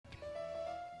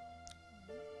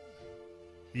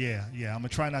Yeah, I'm going to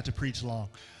try not to preach long.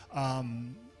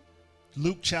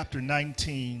 Luke chapter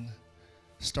 19,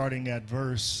 starting at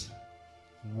verse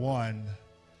 1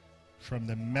 from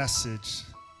the Message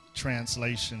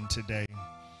translation today.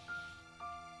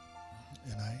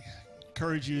 And I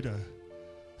encourage you to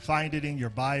find it in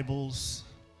your Bibles,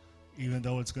 even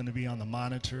though it's going to be on the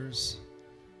monitors.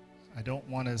 I don't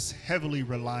want us heavily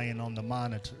relying on the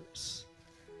monitors,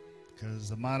 because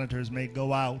the monitors may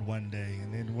go out one day,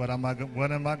 and then what am I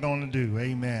going to do?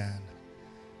 Amen.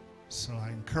 So I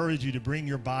encourage you to bring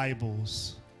your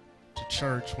Bibles to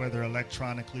church, whether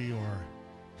electronically or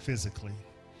physically.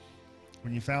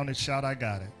 When you found it, shout, "I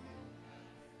got it."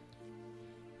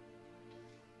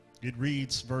 It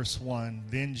reads, verse 1,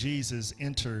 "Then Jesus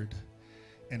entered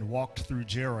and walked through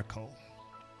Jericho.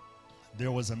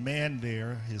 There was a man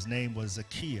there, his name was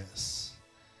Zacchaeus,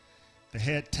 the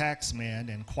head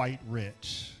taxman and quite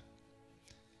rich.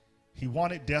 He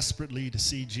wanted desperately to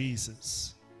see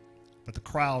Jesus, but the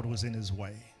crowd was in his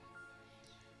way.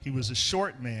 He was a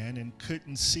short man and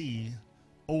couldn't see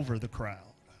over the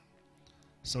crowd.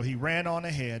 So he ran on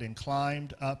ahead and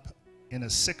climbed up in a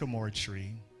sycamore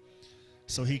tree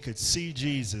so he could see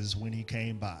Jesus when he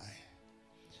came by.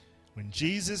 When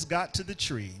Jesus got to the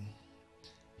tree,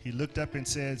 he looked up and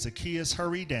said, 'Zacchaeus,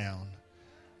 hurry down.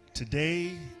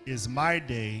 Today is my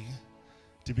day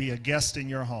to be a guest in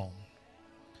your home.'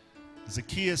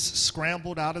 Zacchaeus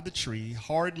scrambled out of the tree,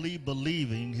 hardly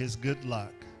believing his good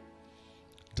luck,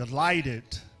 delighted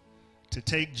to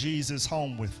take Jesus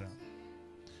home with him.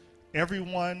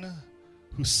 Everyone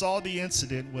who saw the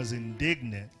incident was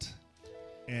indignant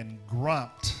and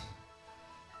grumped.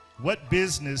 'What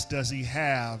business does he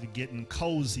have getting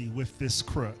cozy with this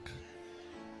crook?'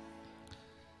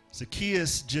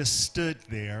 Zacchaeus just stood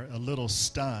there a little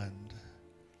stunned.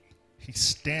 He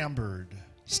stammered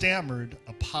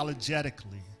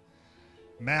apologetically,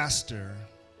 'Master,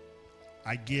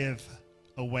 I give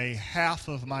away half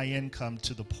of my income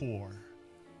to the poor.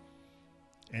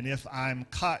 And if I'm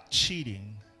caught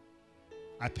cheating,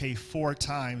 I pay 4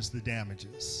 times the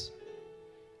damages.'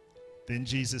 Then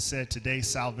Jesus said, Today is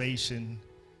salvation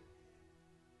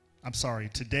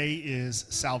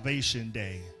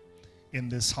day in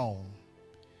this home.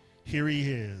 Here he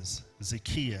is,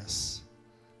 Zacchaeus,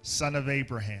 son of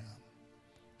Abraham.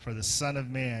 For the Son of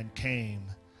Man came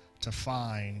to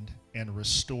find and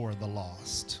restore the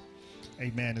lost."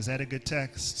 Amen. Is that a good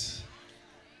text?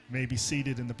 You may be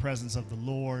seated in the presence of the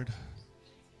Lord.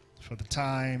 For the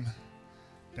time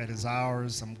that is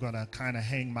ours, I'm going to kind of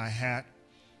hang my hat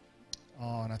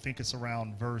on, I think it's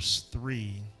around verse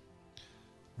 3,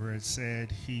 where it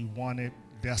said he wanted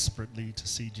desperately to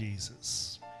see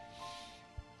Jesus.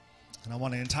 And I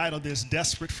want to entitle this,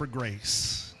 "Desperate for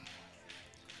Grace."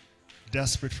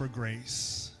 Desperate for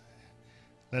grace.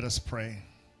 Let us pray.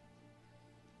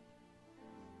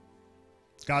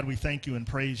 God, we thank you and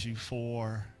praise you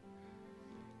for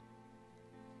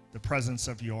the presence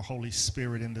of your Holy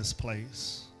Spirit in this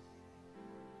place.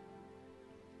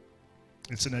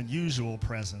 It's an unusual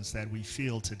presence that we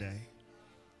feel today,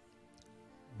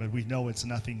 but we know it's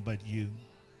nothing but you.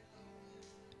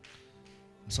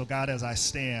 And so God, as I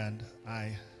stand,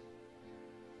 I've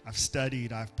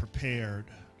studied, I've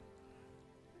prepared,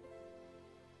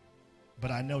 but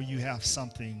I know you have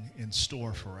something in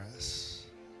store for us.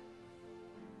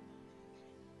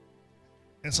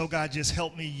 And so God, just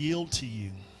help me yield to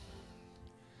you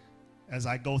as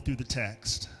I go through the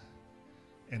text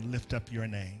and lift up your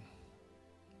name.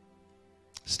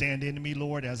 Stand in me,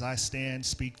 Lord, as I stand.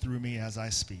 Speak through me as I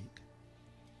speak.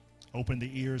 Open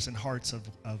the ears and hearts of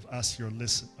us,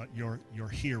 your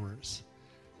hearers,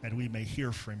 that we may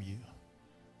hear from you.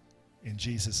 In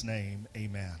Jesus' name,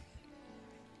 amen.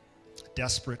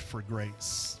 Desperate for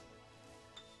grace.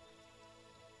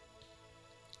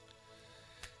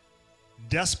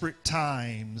 Desperate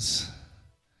times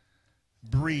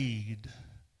breed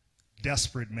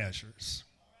desperate measures.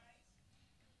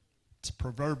 It's a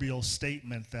proverbial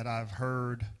statement that I've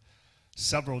heard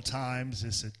several times.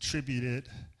 It's attributed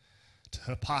to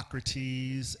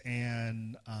Hippocrates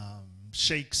and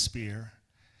Shakespeare.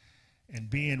 And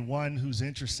being one who's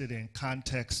interested in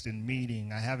context and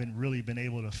meaning, I haven't really been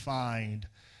able to find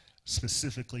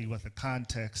specifically what the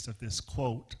context of this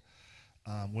quote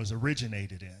was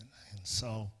originated in. And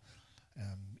so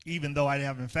even though I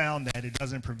haven't found that, it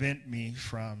doesn't prevent me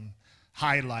from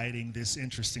highlighting this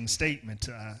interesting statement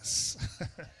to us.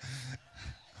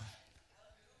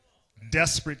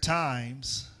 Desperate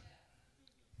times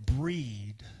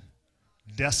breed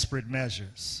desperate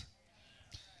measures.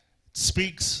 It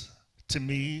speaks to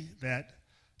me that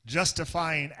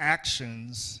justifying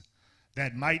actions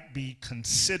that might be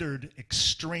considered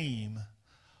extreme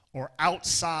or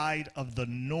outside of the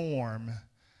norm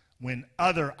when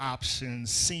other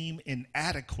options seem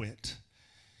inadequate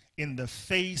in the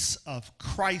face of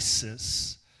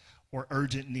crisis or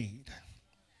urgent need.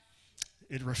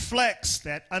 It reflects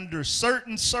that under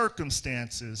certain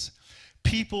circumstances,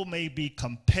 people may be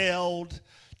compelled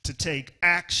to take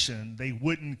action they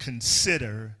wouldn't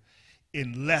consider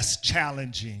in less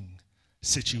challenging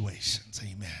situations.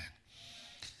 Amen.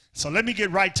 So let me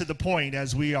get right to the point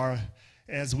as we are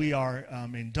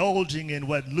indulging in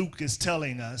what Luke is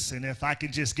telling us. And if I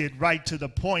can just get right to the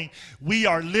point, we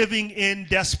are living in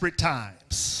desperate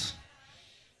times,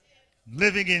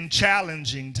 living in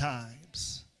challenging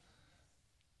times,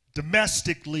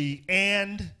 domestically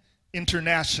and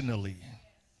internationally.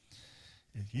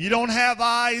 If you don't have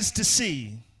eyes to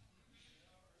see,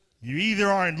 you either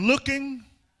aren't looking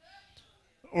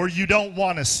or you don't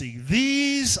want to see.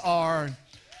 These are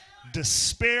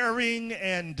despairing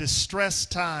and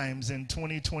distressed times in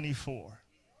 2024.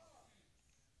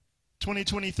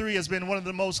 2023 has been one of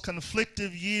the most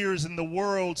conflictive years in the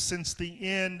world since the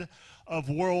end of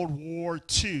World War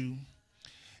II.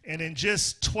 And in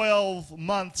just 12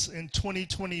 months in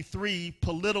 2023,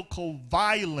 political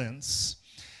violence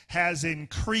has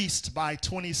increased by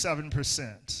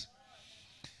 27%.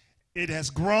 It has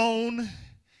grown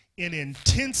in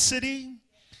intensity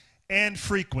and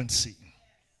frequency.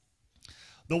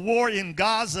 The war in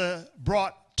Gaza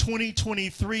brought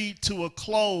 2023 to a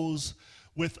close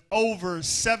with over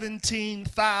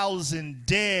 17,000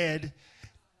 dead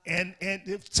and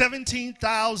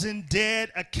 17,000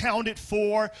 dead accounted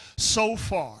for so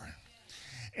far.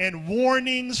 And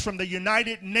warnings from the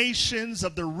United Nations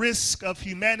of the risk of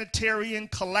humanitarian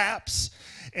collapse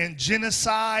and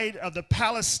genocide of the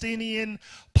Palestinian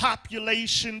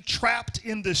population trapped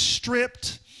in the Strip,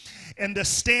 and the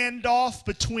standoff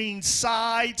between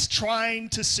sides trying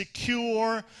to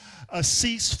secure a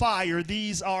ceasefire.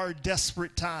 These are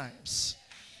desperate times.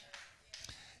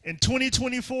 In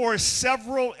 2024,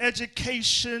 several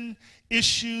education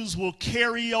issues will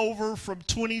carry over from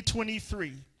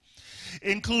 2023,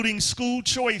 including school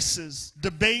choices,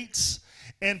 debates,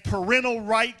 and parental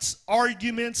rights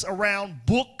arguments around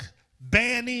book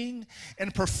banning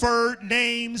and preferred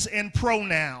names and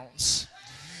pronouns,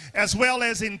 as well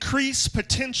as increased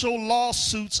potential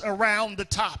lawsuits around the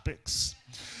topics.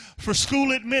 For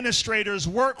school administrators,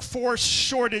 workforce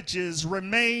shortages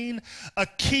remain a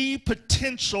key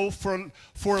potential for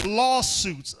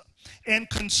lawsuits and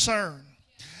concern.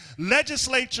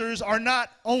 Legislatures are not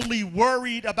only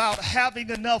worried about having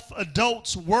enough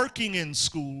adults working in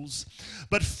schools,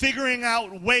 but figuring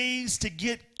out ways to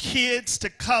get kids to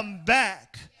come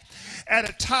back at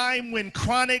a time when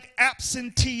chronic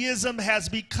absenteeism has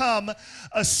become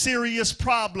a serious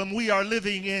problem. We are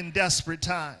living in desperate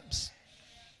times.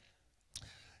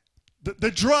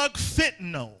 The drug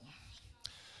fentanyl.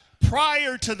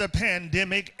 Prior to the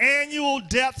pandemic, annual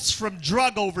deaths from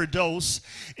drug overdose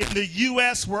in the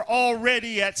U.S. were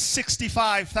already at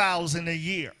 65,000 a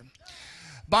year.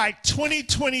 By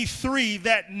 2023,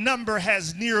 that number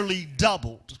has nearly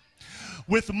doubled,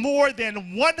 with more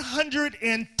than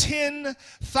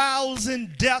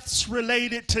 110,000 deaths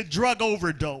related to drug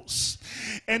overdose.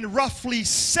 And roughly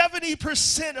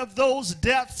 70% of those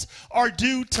deaths are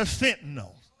due to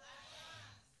fentanyl.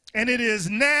 And it is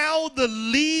now the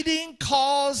leading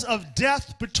cause of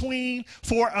death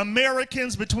for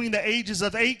Americans between the ages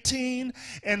of 18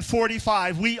 and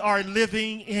 45. We are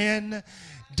living in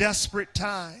desperate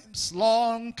times.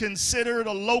 Long considered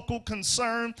a local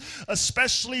concern,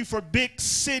 especially for big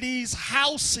cities,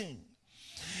 housing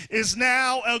is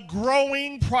now a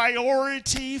growing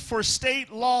priority for state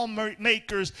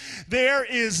lawmakers. There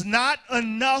is not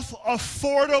enough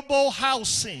affordable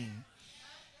housing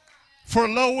for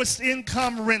lowest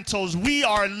income rentals. We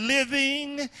are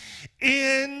living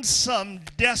in some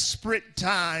desperate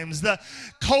times. The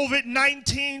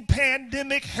COVID-19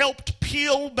 pandemic helped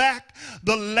peel back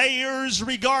the layers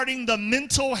regarding the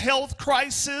mental health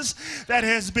crisis that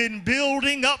has been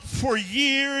building up for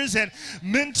years, and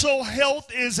mental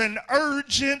health is an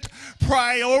urgent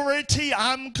priority.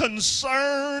 I'm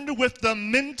concerned with the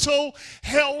mental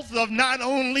health of not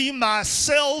only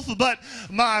myself, but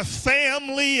my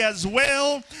family as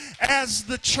well as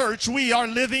the church. We are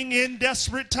living in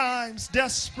desperate times.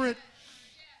 Desperate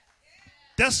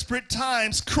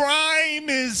times. Crime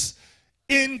is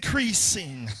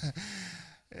increasing.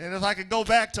 And if I could go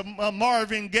back to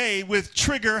Marvin Gaye with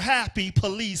trigger happy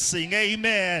policing,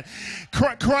 amen.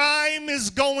 Crime is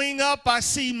going up. I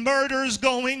see murders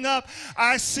going up.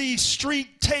 I see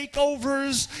street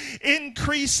takeovers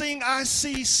increasing. I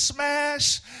see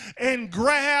smash and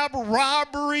grab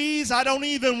robberies. I don't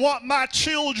even want my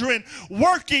children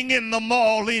working in the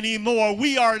mall anymore.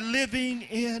 We are living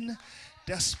in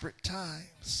desperate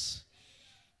times.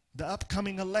 The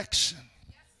upcoming election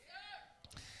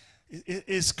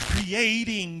is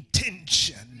creating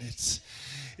tension.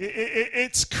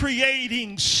 It's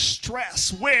creating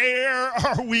stress. Where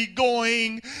are we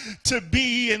going to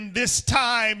be in this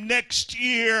time next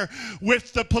year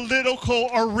with the political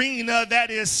arena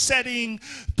that is setting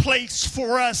place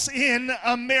for us in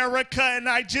America? And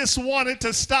I just wanted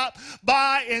to stop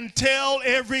by and tell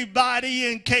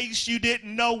everybody, in case you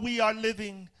didn't know, we are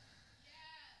living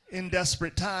in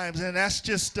desperate times. And that's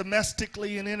just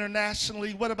domestically and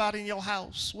internationally. What about in your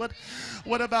house? What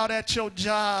about at your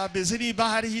job? Is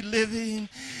anybody living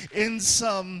in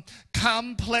some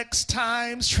complex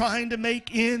times, trying to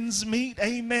make ends meet?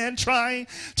 Amen. Trying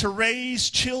to raise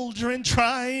children,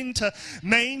 trying to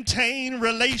maintain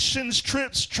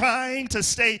relationships, trying to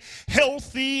stay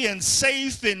healthy and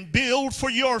safe and build for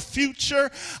your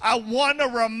future. I want to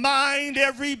remind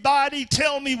everybody,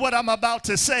 tell me what I'm about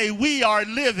to say. We are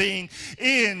living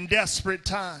in desperate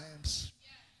times.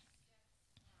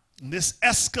 This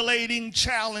escalating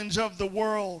challenge of the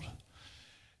world,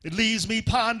 it leaves me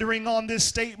pondering on this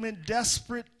statement: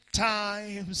 desperate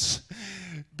times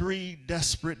breed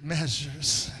desperate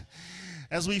measures.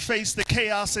 As we face the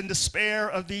chaos and despair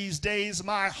of these days,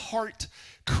 my heart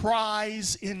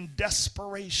cries in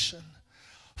desperation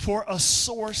for a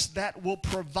source that will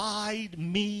provide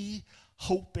me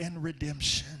hope and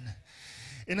redemption.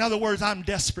 In other words, I'm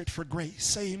desperate for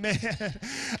grace. Amen.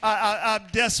 I'm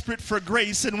desperate for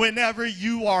grace. And whenever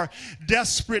you are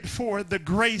desperate for the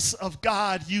grace of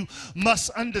God, you must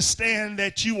understand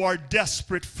that you are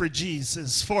desperate for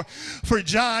Jesus. For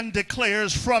John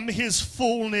declares, from his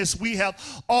fullness we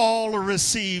have all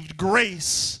received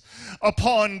grace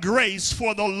upon grace,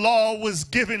 for the law was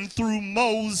given through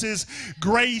Moses.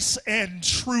 Grace and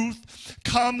truth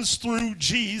comes through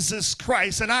Jesus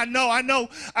Christ. And I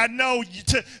know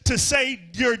to say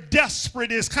you're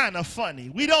desperate is kind of funny.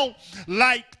 We don't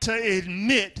like to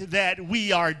admit that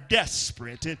we are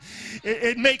desperate.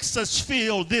 It makes us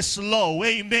feel this low.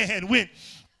 Amen.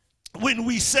 When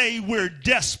we say we're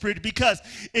desperate, because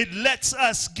it lets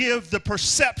us give the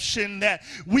perception that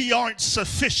we aren't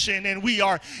sufficient and we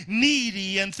are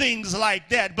needy and things like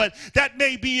that. But that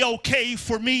may be okay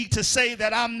for me to say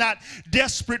that I'm not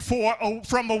desperate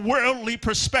from a worldly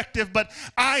perspective, but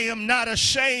I am not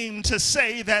ashamed to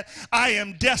say that I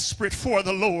am desperate for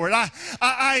the Lord.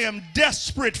 I am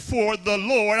desperate for the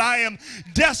Lord. I am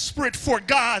desperate for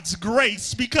God's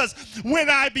grace, because when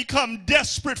I become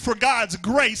desperate for God's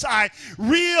grace, I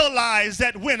realize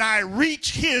that when I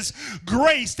reach his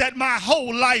grace, that my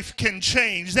whole life can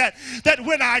change. That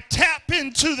when I tap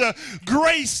into the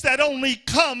grace that only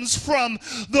comes from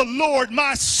the Lord,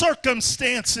 my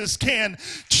circumstances can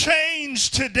change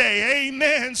today.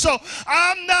 Amen. So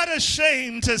I'm not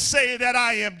ashamed to say that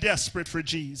I am desperate for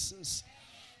Jesus.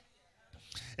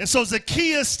 And so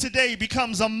Zacchaeus today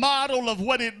becomes a model of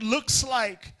what it looks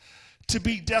like to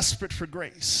be desperate for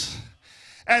grace.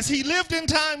 As he lived in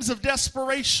times of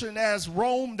desperation, as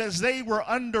they were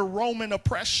under Roman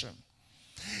oppression,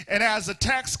 and as a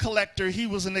tax collector, he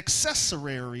was an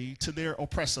accessory to their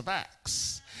oppressive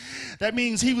acts. That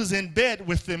means he was in bed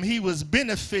with them. He was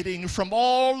benefiting from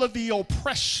all of the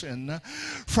oppression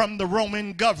from the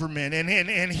Roman government.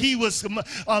 And he was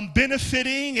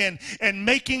benefiting and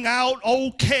making out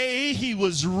okay. He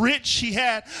was rich. He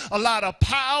had a lot of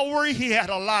power. He had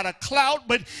a lot of clout.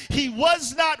 But he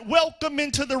was not welcome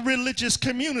into the religious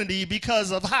community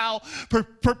because of how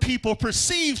people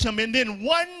perceived him. And then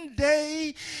one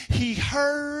day he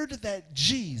heard that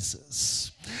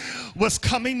Jesus was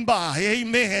coming by.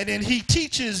 Amen. And he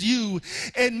teaches you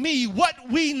and me what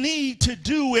we need to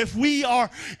do if we are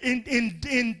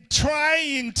in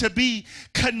trying to be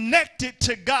connected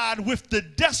to God with the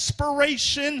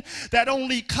desperation that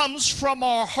only comes from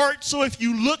our heart. So if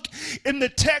you look in the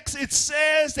text, it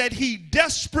says that he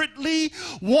desperately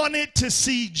wanted to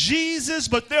see Jesus,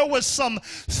 but there was some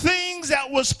things that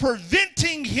was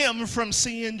preventing him from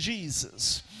seeing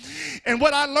Jesus. And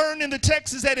what I learned in the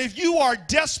text is that if you are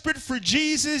desperate for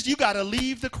Jesus, you got to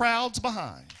leave the crowds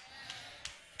behind.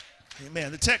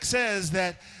 Amen. The text says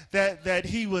that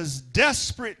he was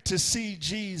desperate to see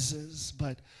Jesus,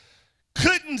 but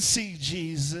couldn't see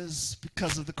Jesus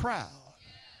because of the crowd.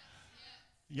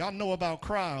 Y'all know about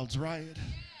crowds, right?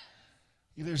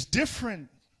 There's different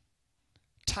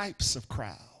types of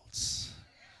crowds.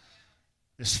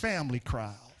 There's family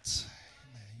crowds.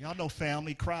 Y'all know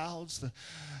family crowds,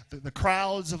 the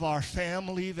crowds of our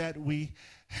family that we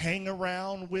hang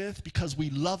around with because we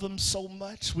love them so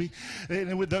much.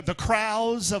 The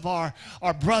crowds of our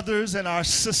brothers and our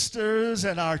sisters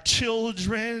and our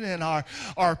children and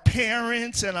our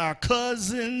parents and our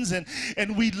cousins,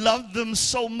 and we love them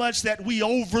so much that we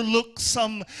overlook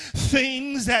some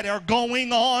things that are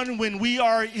going on when we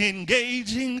are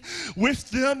engaging with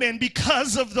them. And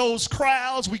because of those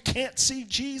crowds, we can't see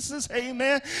Jesus.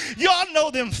 Amen. Y'all know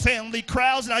them family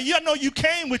crowds. Now, y'all know you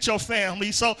came with your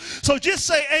family, so just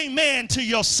say amen to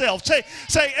yourself. Say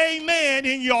amen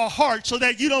in your heart so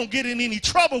that you don't get in any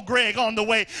trouble, Greg, on the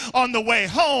way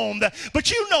home.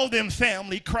 But you know them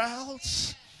family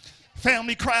crowds.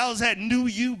 Family crowds that knew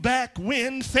you back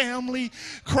when. Family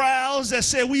crowds that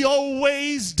said, we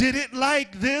always did it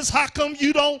like this. How come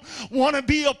you don't want to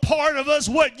be a part of us?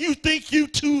 What, you think you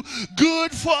too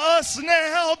good for us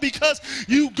now because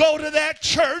you go to that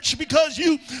church, because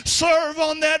you serve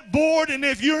on that board? And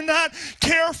if you're not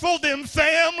careful, them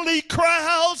family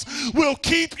crowds will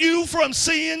keep you from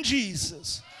seeing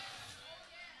Jesus.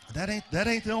 That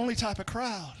ain't the only type of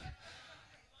crowd.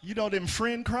 You know them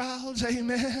friend crowds,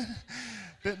 amen?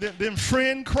 Them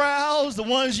friend crowds, the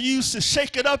ones you used to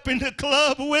shake it up in the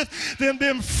club with,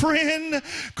 them friend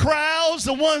crowds,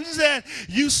 the ones that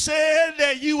you said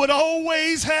that you would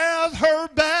always have her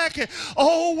back and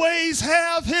always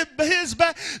have his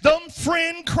back. Them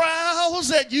friend crowds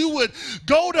that you would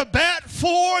go to bat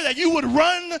for, that you would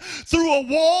run through a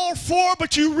wall for,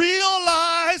 but you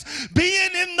realize being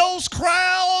in those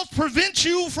crowds prevents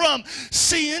you from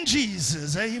seeing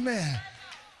Jesus. Amen.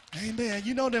 Amen.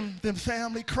 You know them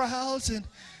family crowds and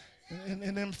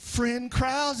them friend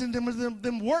crowds and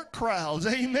them work crowds.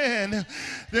 Amen.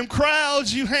 Them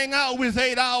crowds you hang out with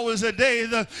 8 hours a day.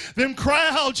 Them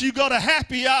crowds you go to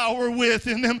happy hour with,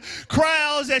 and them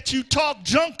crowds that you talk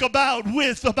junk about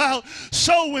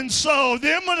so and so.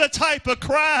 Them are the type of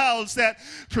crowds that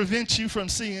prevent you from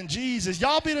seeing Jesus.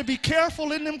 Y'all better be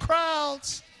careful in them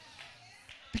crowds.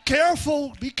 Be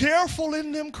careful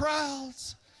in them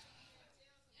crowds.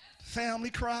 Family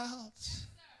crowds,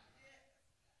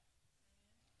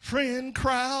 friend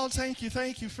crowds, thank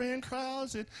you, friend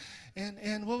crowds,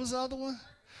 and what was the other one?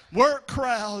 Work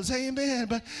crowds, amen.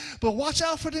 But watch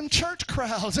out for them church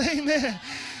crowds, amen.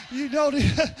 You know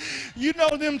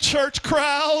them church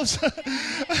crowds,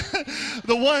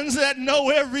 the ones that know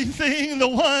everything, the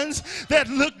ones that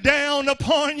look down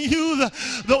upon you,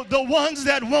 the ones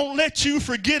that won't let you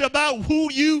forget about who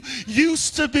you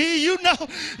used to be. You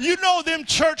know them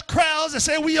church crowds that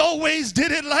say we always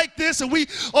did it like this and we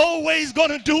always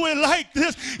gonna do it like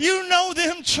this. You know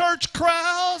them church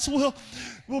crowds will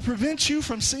prevent you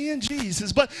from seeing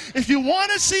Jesus. But if you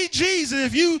want to see Jesus,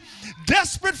 if you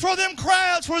desperate for them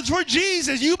crowds for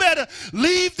Jesus, you better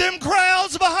leave them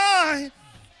crowds behind.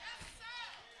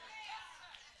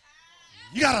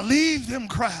 You got to leave them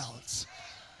crowds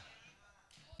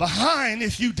behind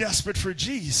if you desperate for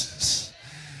Jesus.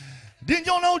 Didn't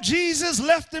y'all know Jesus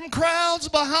left them crowds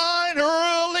behind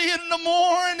early in the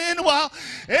morning while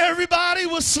everybody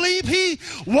was asleep? He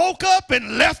woke up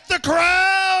and left the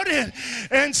crowd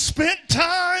and spent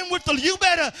time with the... You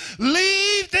better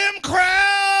leave them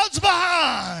crowds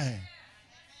behind,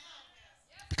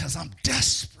 because I'm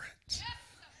desperate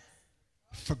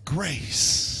for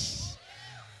grace.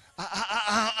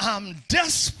 I'm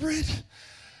desperate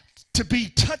to be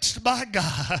touched by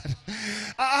God.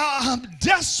 I'm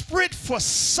desperate for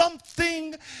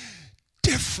something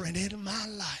different in my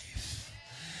life.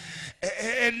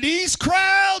 And these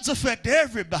crowds affect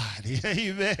everybody.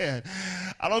 Amen.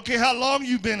 I don't care how long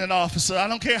you've been an officer. I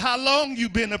don't care how long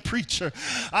you've been a preacher.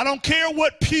 I don't care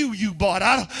what pew you bought.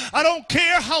 I don't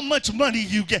care how much money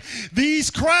you get. These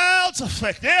crowds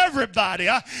affect everybody.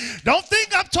 I don't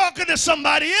think I'm talking to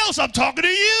somebody else. I'm talking to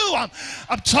you.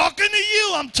 I'm talking to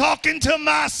you. I'm talking to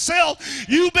myself.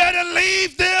 You better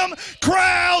leave them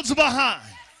crowds behind.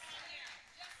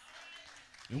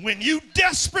 And when you're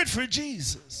desperate for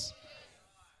Jesus,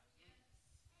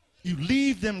 you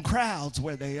leave them crowds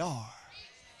where they are.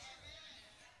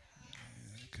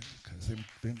 Because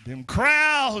them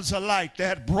crowds are like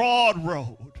that broad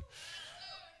road.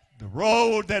 The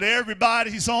road that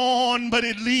everybody's on, but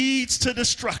it leads to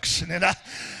destruction. And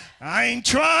I ain't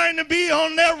trying to be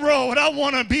on that road. I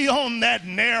want to be on that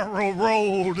narrow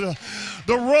road.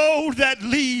 The road that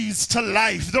leads to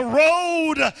life. The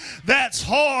road that's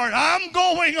hard. I'm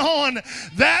going on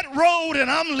that road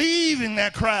and I'm leaving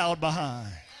that crowd behind.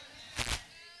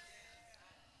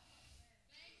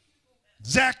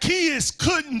 Zacchaeus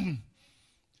couldn't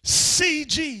see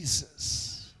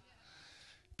Jesus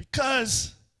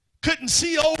because couldn't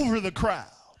see over the crowd.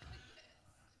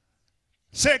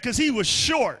 Said because he was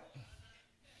short.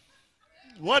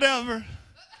 Whatever.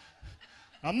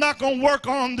 I'm not going to work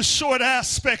on the short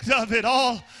aspect of it.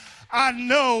 All I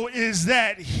know is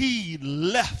that he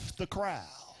left the crowd.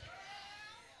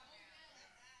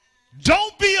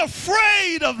 Don't be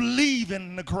afraid of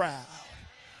leaving the crowd.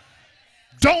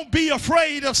 Don't be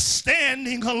afraid of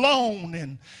standing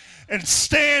alone and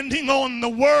standing on the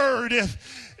word.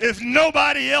 If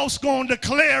nobody else going to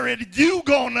declare it, you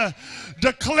going to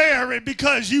declare it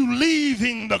because you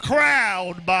leaving the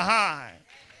crowd behind.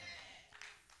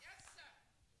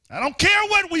 I don't care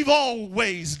what we've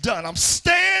always done. I'm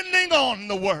standing on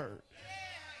the word.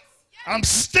 I'm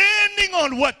standing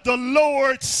on what the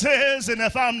Lord says, and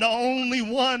if I'm the only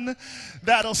one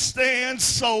that'll stand,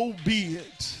 so be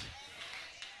it.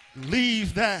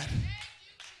 Leave that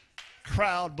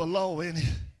crowd below. And it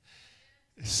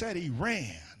said he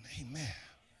ran. Amen.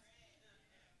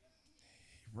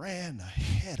 He ran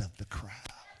ahead of the crowd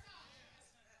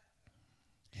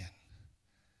and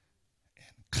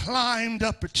climbed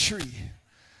up a tree.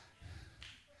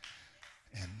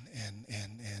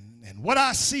 And what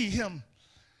I see him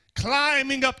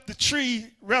climbing up the tree,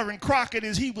 Reverend Crockett,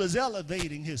 is he was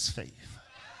elevating his faith.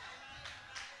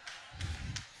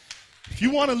 If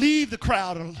you want to leave the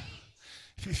crowd,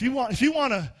 if you want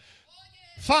to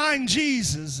find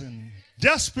Jesus and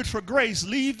desperate for grace,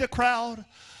 leave the crowd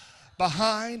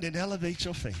behind and elevate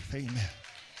your faith. Amen.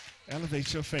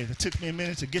 Elevate your faith. It took me a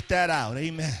minute to get that out.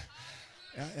 Amen.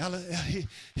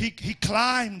 He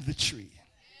climbed the tree.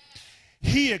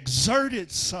 He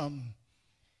exerted some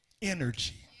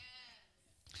energy.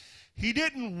 He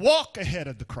didn't walk ahead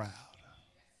of the crowd.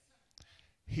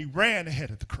 He ran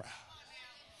ahead of the crowd.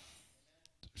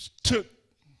 It took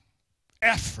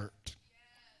effort.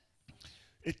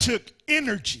 It took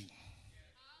energy.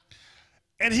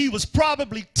 And he was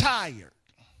probably tired,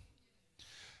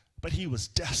 but he was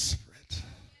desperate.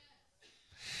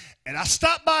 And I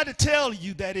stopped by to tell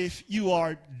you that if you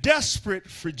are desperate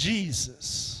for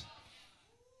Jesus,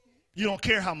 you don't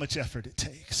care how much effort it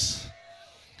takes.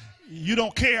 You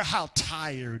don't care how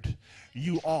tired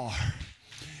you are.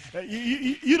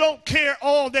 You don't care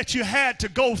all that you had to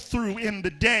go through in the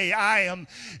day. I am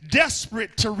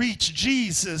desperate to reach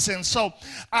Jesus, and so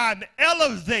I'm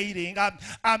elevating.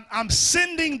 I'm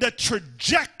sending the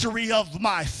trajectory of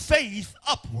my faith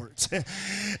upwards.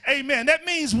 Amen. That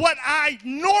means what I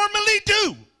normally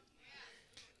do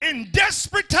in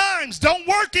desperate times don't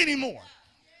work anymore.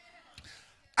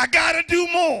 I got to do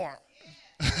more.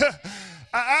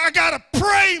 I got to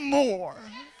pray more.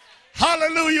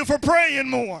 Hallelujah for praying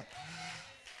more.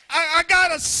 I got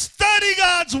to study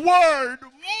God's word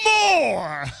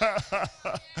more.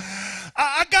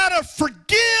 I got to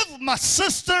forgive my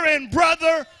sister and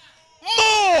brother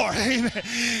more. Amen.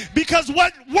 Because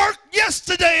what worked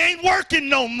yesterday ain't working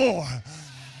no more.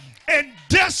 And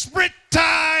desperate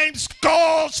times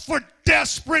calls for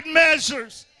desperate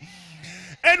measures.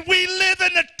 And we live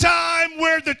in a time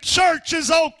where the church is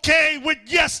okay with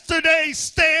yesterday's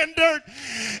standard,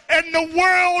 and the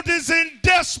world is in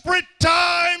desperate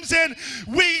times, and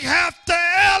we have to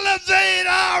elevate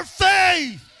our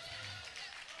faith.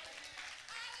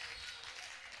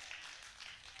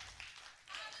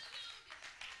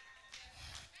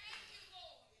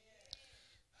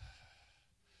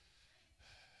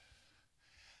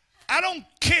 I don't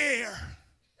care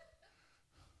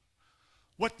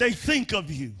what they think of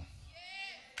you.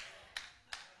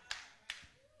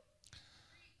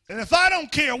 And if I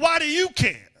don't care, why do you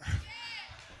care?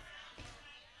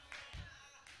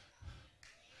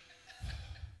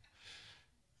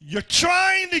 You're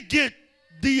trying to get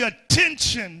the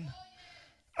attention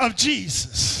of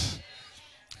Jesus.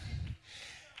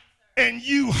 And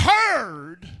you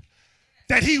heard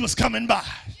that he was coming by.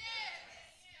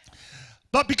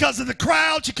 But because of the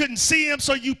crowd, you couldn't see him,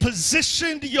 so you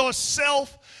positioned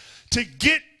yourself to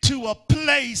get to a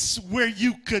place where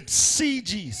you could see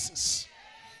Jesus.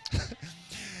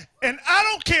 And I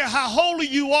don't care how holy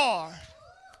you are.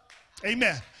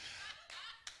 Amen.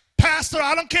 Pastor,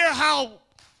 I don't care how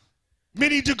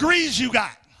many degrees you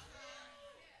got.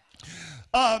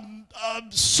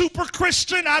 Super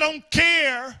Christian, I don't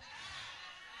care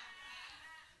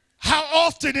how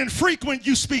often and frequent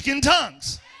you speak in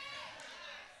tongues.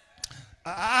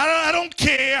 I don't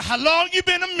care how long you've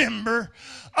been a member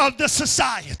of the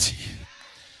society.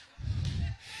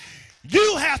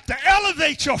 You have to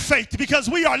elevate your faith because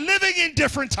we are living in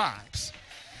different times.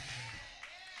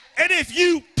 And if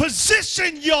you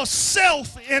position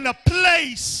yourself in a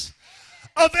place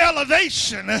of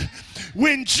elevation.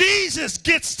 When Jesus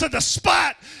gets to the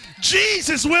spot,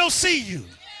 Jesus will see you.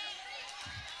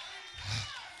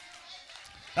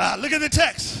 Look at the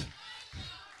text.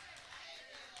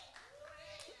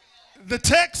 The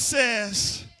text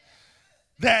says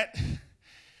that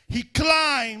he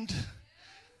climbed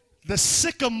the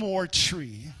sycamore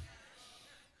tree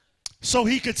so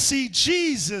he could see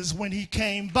Jesus when he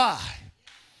came by.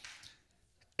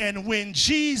 And when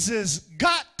Jesus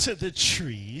got to the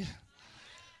tree,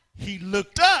 he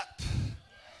looked up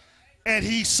and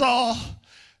he saw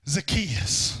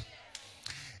Zacchaeus.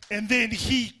 And then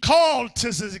he called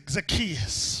to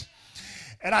Zacchaeus.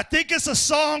 And I think it's a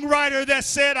songwriter that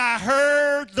said, I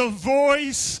heard the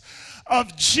voice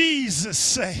of Jesus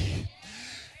say,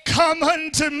 come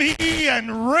unto me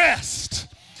and rest.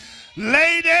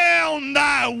 Lay down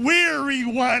thy weary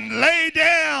one. Lay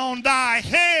down thy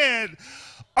head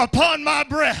upon my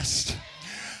breast.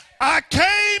 I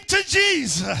came to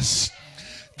Jesus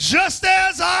just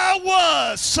as I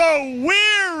was, so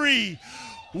weary,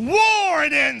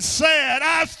 worn, and sad.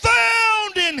 I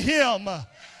found in him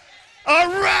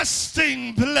a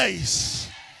resting place,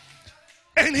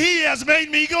 and he has made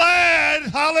me glad.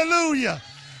 Hallelujah.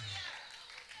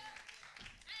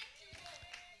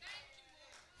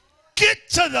 Get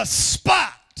to the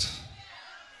spot,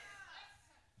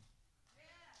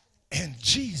 and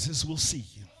Jesus will see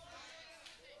you.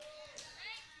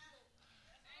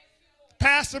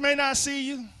 Pastor may not see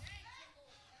you.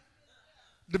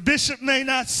 The bishop may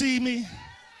not see me.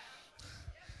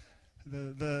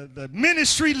 The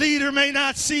ministry leader may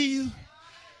not see you.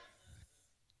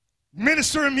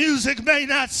 Minister of music may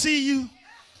not see you.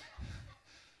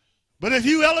 But if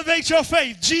you elevate your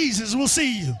faith, Jesus will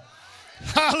see you.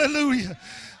 Hallelujah.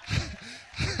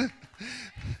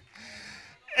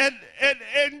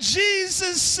 And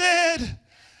Jesus said,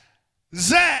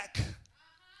 Zach,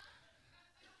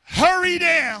 hurry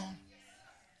down.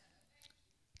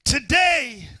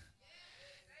 Today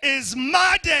is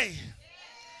my day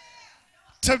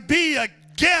to be a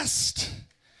guest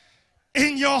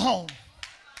in your home.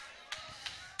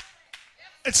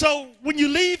 And so when you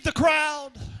leave the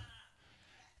crowd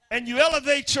and you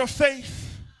elevate your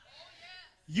faith,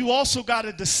 you also got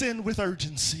to descend with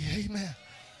urgency. Amen.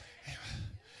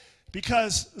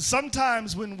 Because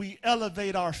sometimes when we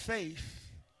elevate our faith,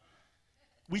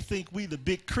 we think we the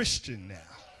big Christian now.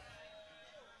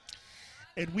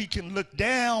 And we can look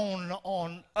down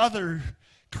on other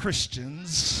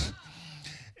Christians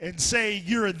and say,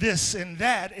 you're this and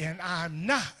that, and I'm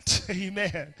not.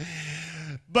 Amen.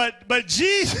 But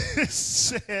Jesus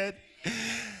said,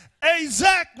 hey,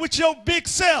 Zach, with your big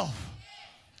self,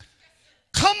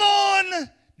 come on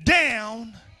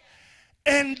down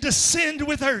and descend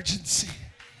with urgency.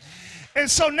 And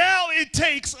so now it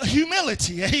takes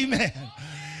humility, amen,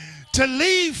 to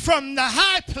leave from the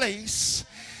high place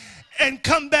and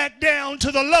come back down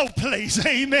to the low place,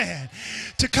 amen.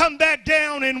 To come back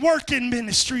down and work in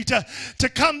ministry, to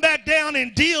come back down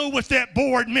and deal with that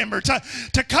board member,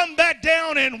 to come back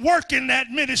down and work in that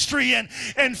ministry and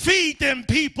feed them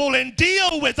people and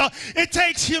deal with it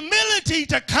takes humility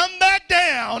to come back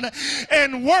down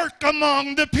and work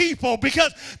among the people,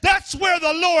 because that's where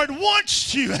the Lord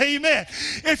wants you, amen.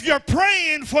 If you're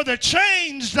praying for the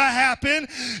change to happen,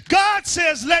 God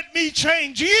says, let me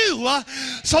change you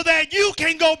so that you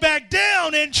can go back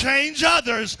down and change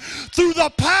others through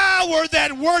the power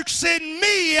that works in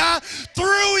me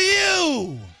through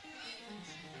you.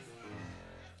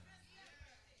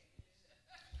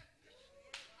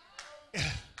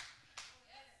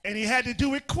 And he had to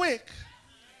do it quick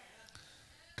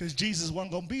because Jesus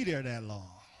wasn't going to be there that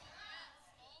long.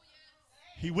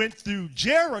 He went through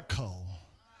Jericho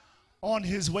on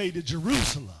his way to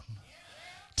Jerusalem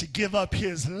to give up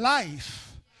his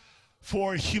life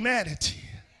for humanity.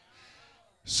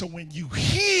 So when you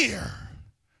hear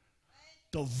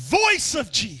the voice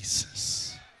of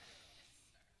Jesus,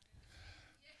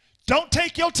 don't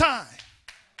take your time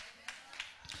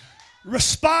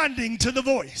responding to the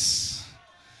voice.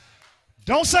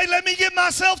 Don't say, let me get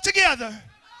myself together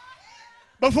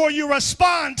before you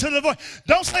respond to the voice.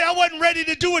 Don't say, I wasn't ready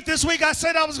to do it this week. I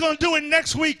said I was going to do it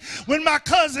next week when my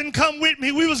cousin come with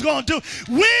me. We was going to do it.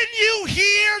 When you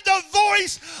hear the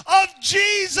voice of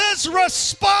Jesus,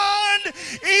 respond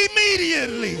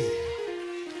immediately.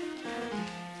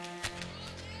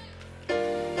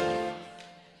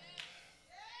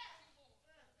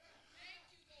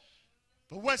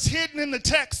 But what's hidden in the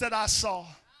text that I saw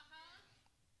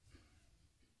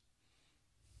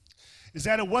is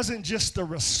that it wasn't just the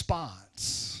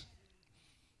response,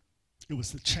 it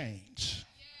was the change.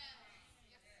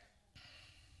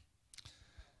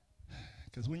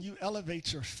 Because when you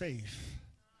elevate your faith,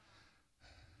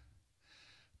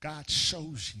 God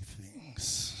shows you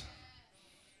things.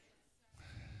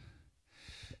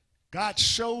 God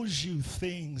shows you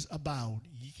things about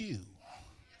you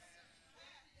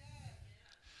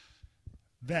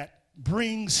that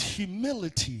brings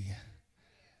humility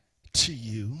to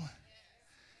you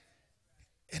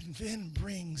and then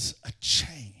brings a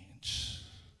change.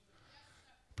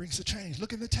 Brings a change.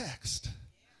 Look in the text.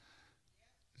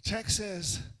 The text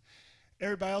says,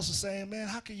 everybody else is saying, man,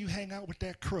 how can you hang out with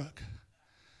that crook?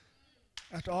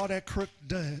 After all that crook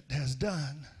has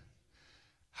done,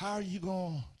 how are you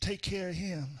going to take care of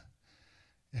him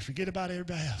and forget about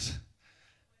everybody else?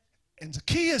 And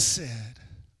Zacchaeus said,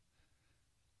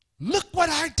 look what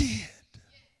I did.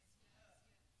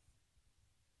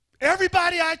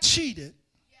 Everybody I cheated,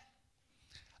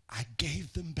 I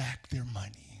gave them back their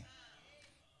money.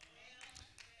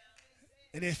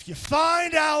 And if you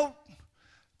find out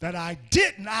that I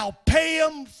didn't, I'll pay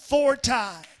them 4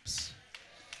 times.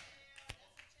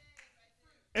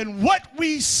 And what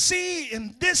we see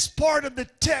in this part of the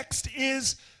text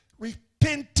is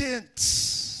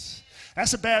repentance.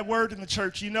 That's a bad word in the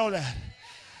church, you know that.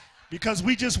 Because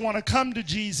we just want to come to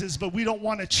Jesus, but we don't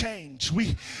want to change.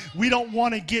 We don't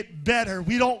want to get better.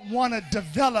 We don't want to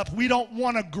develop. We don't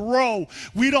want to grow.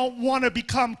 We don't want to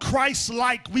become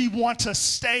Christ-like. We want to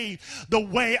stay the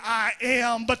way I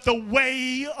am. But the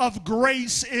way of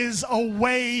grace is a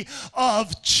way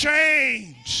of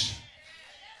change.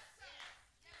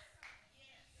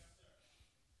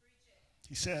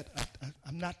 He said,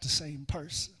 I'm not the same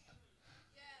person.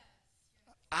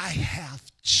 I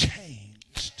have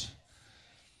changed.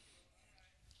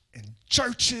 And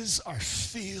churches are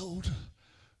filled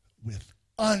with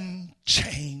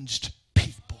unchanged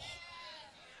people.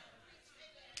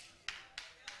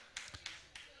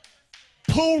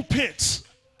 Pulpits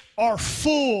are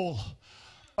full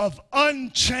of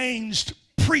unchanged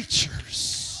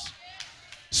preachers.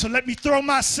 So let me throw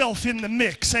myself in the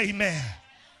mix, amen.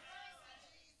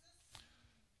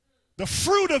 The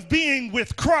fruit of being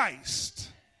with Christ,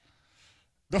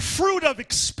 the fruit of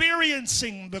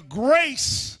experiencing the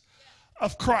grace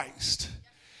of Christ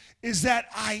is that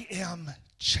I am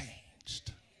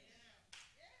changed.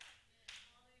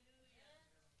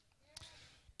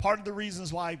 Part of the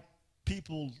reasons why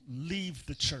people leave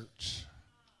the church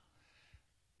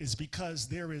is because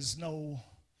there is no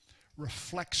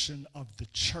reflection of the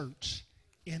church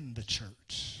in the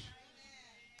church.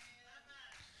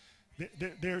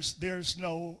 There's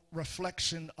no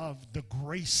reflection of the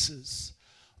graces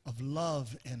of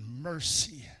love and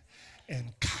mercy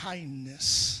and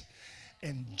kindness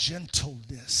and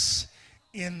gentleness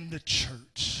in the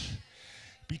church,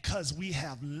 because we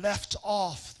have left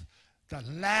off the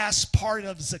last part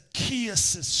of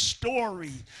Zacchaeus'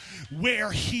 story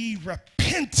where he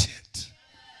repented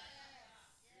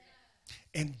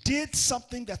and did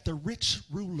something that the rich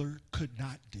ruler could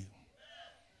not do.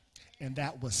 And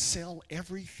that was sell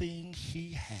everything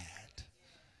he had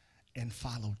and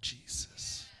follow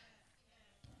Jesus.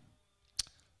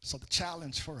 So the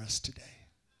challenge for us today,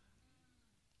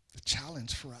 the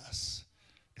challenge for us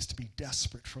is to be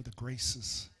desperate for the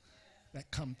graces that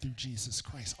come through Jesus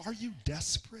Christ. Are you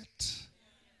desperate?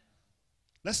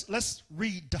 Let's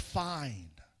redefine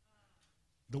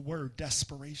the word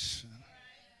desperation.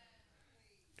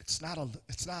 It's not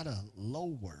a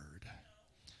low word.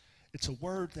 It's a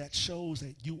word that shows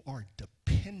that you are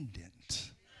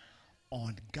dependent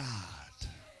on God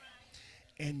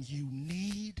and you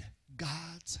need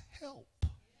God's help.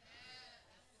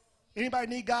 Anybody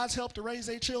need God's help to raise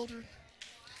their children?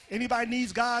 Anybody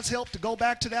needs God's help to go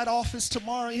back to that office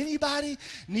tomorrow? Anybody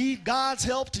need God's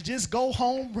help to just go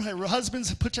home?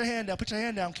 Husbands, put your hand down. Put your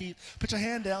hand down, Keith. Put your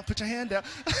hand down. Put your hand down.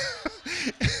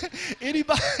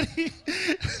 Anybody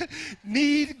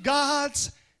need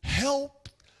God's help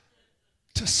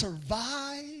to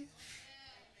survive?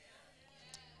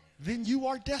 Then you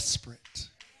are desperate.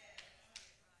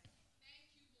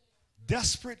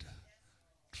 Desperate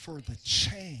for the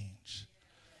change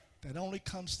that only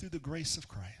comes through the grace of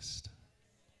Christ.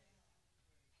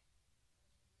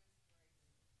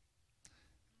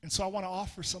 And so I want to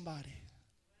offer somebody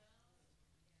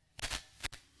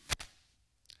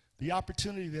the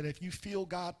opportunity that if you feel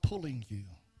God pulling you,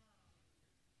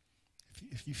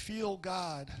 if you feel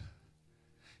God,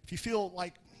 if you feel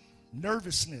like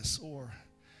nervousness, or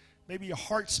maybe your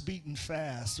heart's beating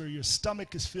fast, or your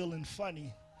stomach is feeling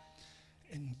funny,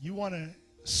 and you want to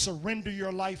surrender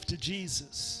your life to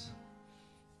Jesus,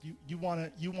 you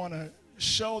want to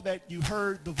show that you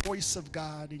heard the voice of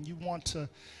God, and you want to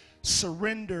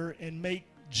surrender and make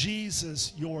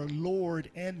Jesus your Lord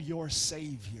and your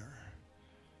Savior,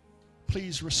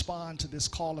 please respond to this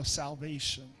call of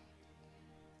salvation.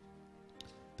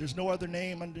 There's no other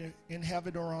name in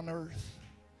heaven or on earth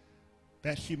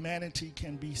that humanity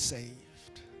can be saved.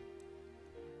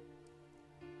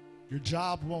 Your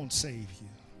job won't save you.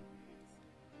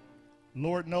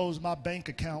 Lord knows my bank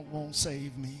account won't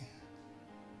save me.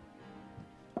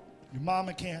 Your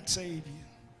mama can't save you.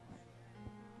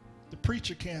 The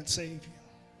preacher can't save you.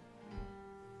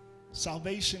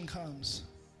 Salvation comes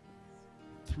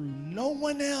through no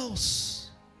one else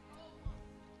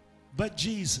but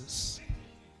Jesus.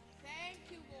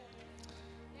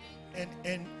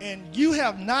 And you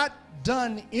have not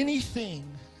done anything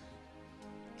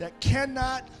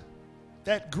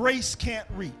that grace can't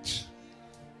reach.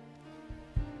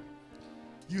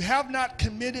 You have not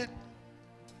committed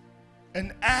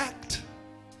an act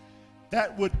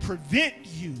that would prevent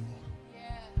you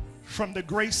from the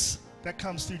grace that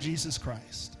comes through Jesus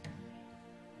Christ.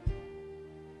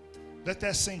 Let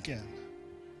that sink in.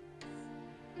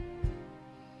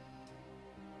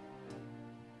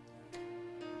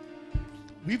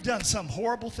 We've done some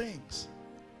horrible things.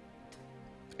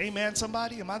 Amen,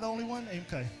 somebody? Am I the only one?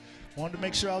 Okay. Wanted to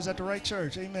make sure I was at the right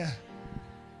church. Amen.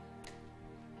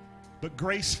 But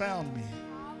grace found me.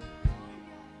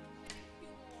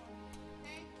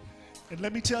 And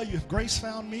let me tell you, if grace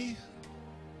found me,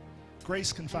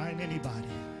 grace can find anybody.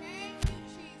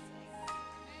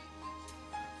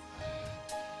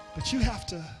 But you have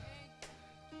to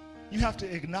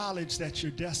acknowledge that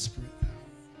you're desperate.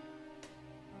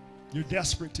 You're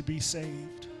desperate to be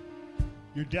saved.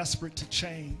 You're desperate to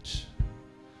change.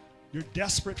 You're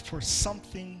desperate for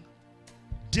something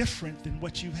different than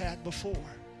what you had before.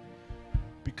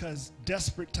 Because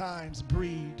desperate times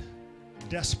breed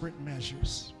desperate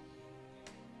measures.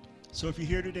 So if you're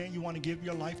here today and you want to give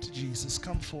your life to Jesus,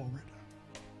 come forward.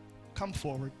 Come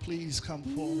forward. Please come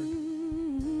forward.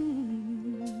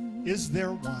 Is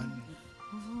there one?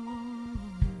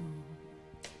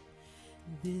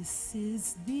 This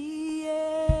is the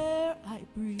air I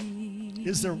breathe.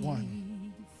 Is there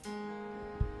one?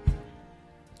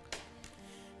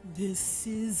 This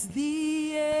is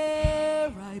the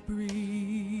air I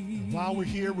breathe. While we're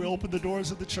here, we'll open the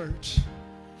doors of the church.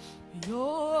 If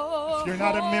Your you're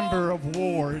not a member of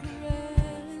Ward,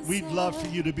 we'd love for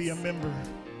you to be a member.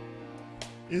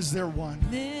 Is there one?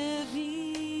 living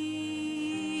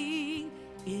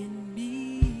in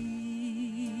me.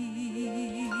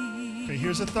 Okay,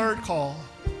 here's a third call.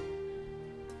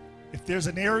 If there's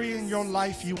an area in your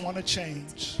life you want to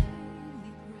change,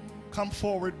 come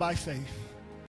forward by faith.